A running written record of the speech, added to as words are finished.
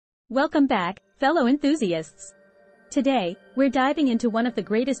Welcome back, fellow enthusiasts. Today, we're diving into one of the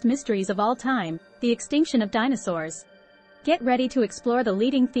greatest mysteries of all time, the extinction of dinosaurs. Get ready to explore the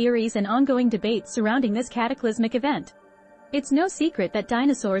leading theories and ongoing debates surrounding this cataclysmic event. It's no secret that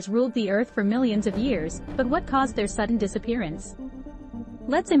dinosaurs ruled the Earth for millions of years, but what caused their sudden disappearance?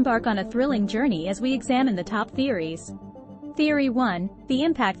 Let's embark on a thrilling journey as we examine the top theories. Theory 1, the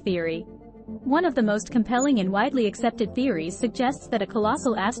impact theory. One of the most compelling and widely accepted theories suggests that a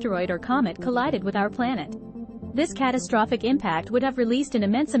colossal asteroid or comet collided with our planet. This catastrophic impact would have released an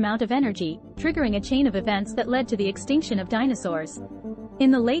immense amount of energy, triggering a chain of events that led to the extinction of dinosaurs. In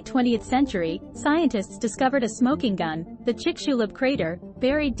the late 20th century, scientists discovered a smoking gun, the Chicxulub crater,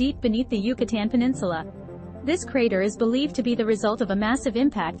 buried deep beneath the Yucatan Peninsula. This crater is believed to be the result of a massive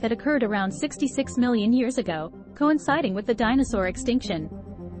impact that occurred around 66 million years ago, coinciding with the dinosaur extinction.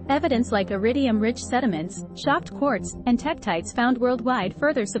 Evidence like iridium-rich sediments, shocked quartz, and tektites found worldwide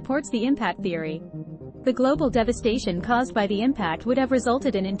further supports the impact theory. The global devastation caused by the impact would have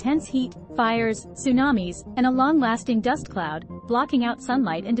resulted in intense heat, fires, tsunamis, and a long-lasting dust cloud, blocking out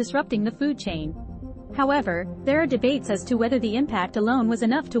sunlight and disrupting the food chain. However, there are debates as to whether the impact alone was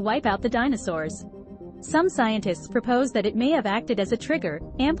enough to wipe out the dinosaurs. Some scientists propose that it may have acted as a trigger,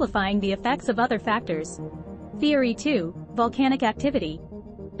 amplifying the effects of other factors. Theory 2, volcanic activity.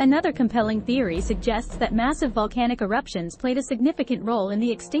 Another compelling theory suggests that massive volcanic eruptions played a significant role in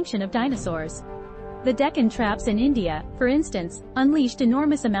the extinction of dinosaurs. The Deccan traps in India, for instance, unleashed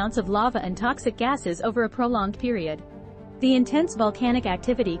enormous amounts of lava and toxic gases over a prolonged period. The intense volcanic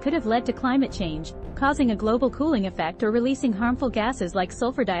activity could have led to climate change, causing a global cooling effect or releasing harmful gases like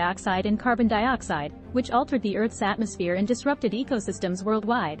sulfur dioxide and carbon dioxide, which altered the Earth's atmosphere and disrupted ecosystems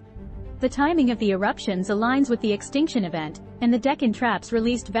worldwide. The timing of the eruptions aligns with the extinction event, and the Deccan traps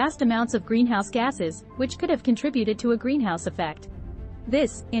released vast amounts of greenhouse gases, which could have contributed to a greenhouse effect.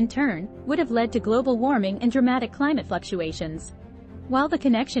 This, in turn, would have led to global warming and dramatic climate fluctuations. While the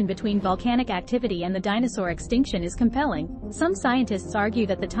connection between volcanic activity and the dinosaur extinction is compelling, some scientists argue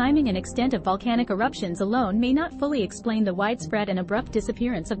that the timing and extent of volcanic eruptions alone may not fully explain the widespread and abrupt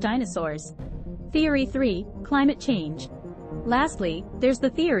disappearance of dinosaurs. Theory 3, climate change. Lastly, there's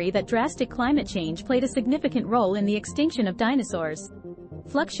the theory that drastic climate change played a significant role in the extinction of dinosaurs.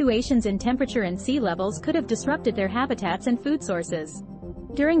 Fluctuations in temperature and sea levels could have disrupted their habitats and food sources.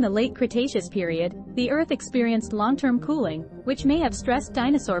 During the late Cretaceous period, the Earth experienced long-term cooling, which may have stressed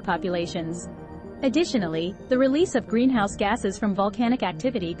dinosaur populations. Additionally, the release of greenhouse gases from volcanic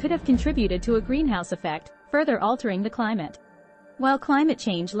activity could have contributed to a greenhouse effect, further altering the climate. While climate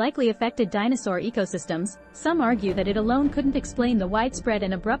change likely affected dinosaur ecosystems, some argue that it alone couldn't explain the widespread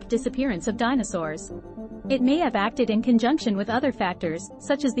and abrupt disappearance of dinosaurs. It may have acted in conjunction with other factors,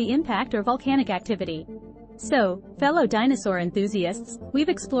 such as the impact or volcanic activity. So, fellow dinosaur enthusiasts, we've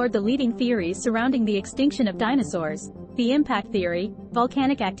explored the leading theories surrounding the extinction of dinosaurs, the impact theory,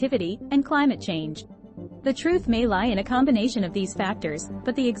 volcanic activity, and climate change. The truth may lie in a combination of these factors,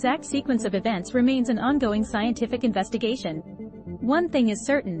 but the exact sequence of events remains an ongoing scientific investigation. One thing is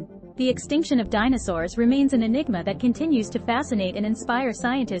certain: the extinction of dinosaurs remains an enigma that continues to fascinate and inspire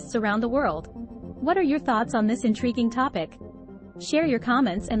scientists around the world. What are your thoughts on this intriguing topic? Share your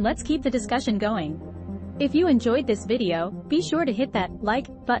comments and let's keep the discussion going. If you enjoyed this video, be sure to hit that like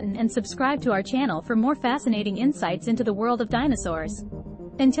button and subscribe to our channel for more fascinating insights into the world of dinosaurs.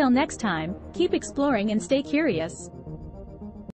 Until next time, keep exploring and stay curious.